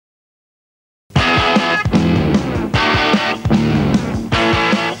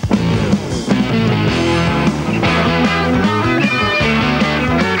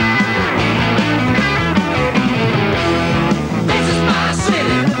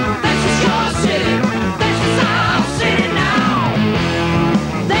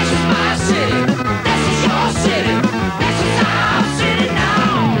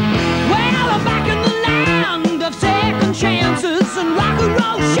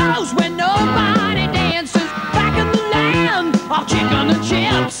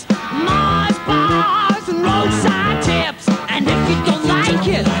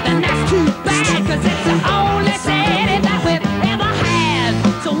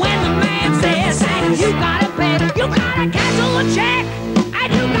You gotta pay, you gotta cancel a check, and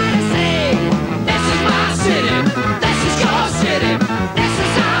you gotta say, this is my city, this is your city, this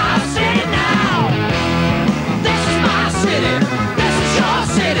is our city now. This is my city, this is your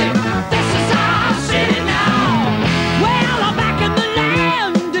city, this is our city now. Well, I'm back in the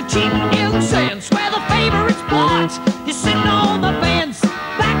land of cheap innocence, where the favorite sport is sitting on the fence.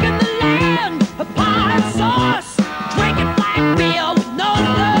 Back in the land of pie and sauce, drinking black beer with no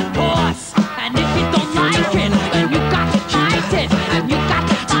third course. And if you don't like it, then you got to fight it, and you got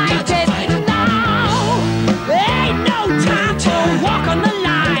to fight it now. Ain't no time to walk on the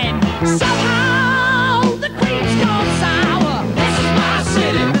line. Somehow the cream's gone sour. This is my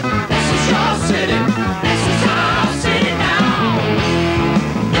city, this is your city, this is our city now.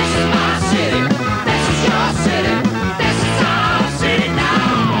 This is my city, this is your city, this is our city now.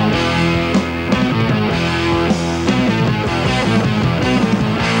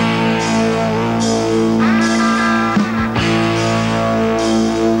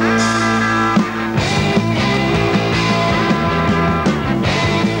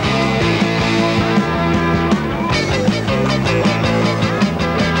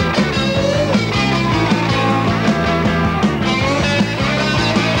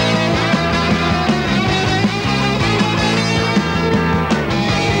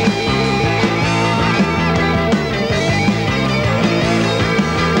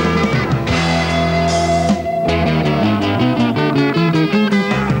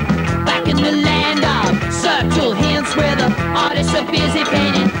 Back in the land of circle hints, where the artists are busy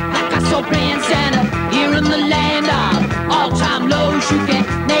painting Picasso playing Santa. Here in the land of all-time lows, you can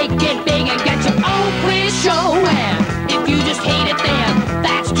make it big and get your own quiz show. And if you just hate it, then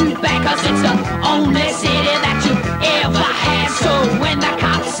that's too bad, 'cause it's the only city that you ever had. So when the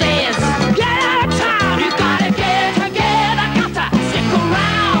cop says, get out of town, you gotta get together, got to stick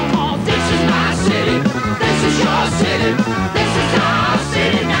around. 'Cause this is my city, this is your city, this is our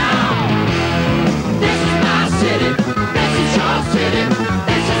city now. This is my city, this is your city,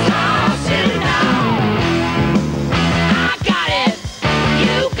 this is our city now. I got it,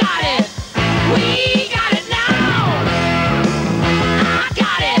 you got it, we got it now. I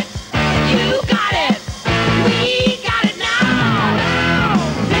got it, you got it, we got it now.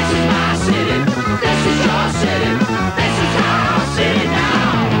 This is my city, this is your city, this is our city now.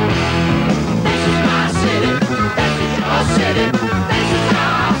 This is my city, this is your city, this is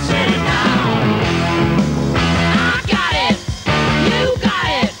our city now. I got it, you got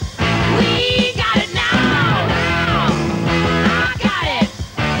it, we got it now. I got it,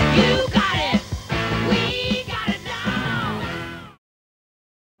 you got it, we got it now.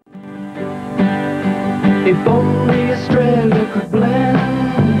 If only Australia could blend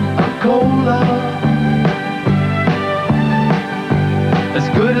a cola as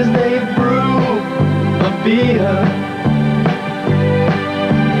good as they brew a beer,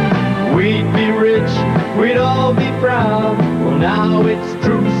 we'd be rich, we'd all be proud. Well, now it's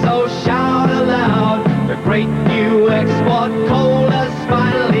true, so shout aloud. The great new export cola's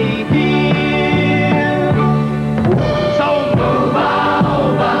finally here. So move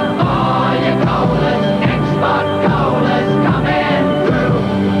over, all your colas, export colas coming through.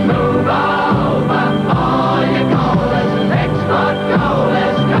 Move over, all your colas, export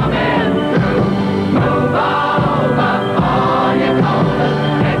colas coming through. Move over, all your colas,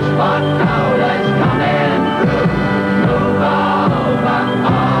 export colas coming through. Move over,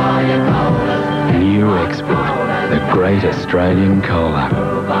 all your colas. New export, the great Australian cola.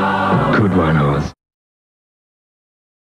 Good one, Oz.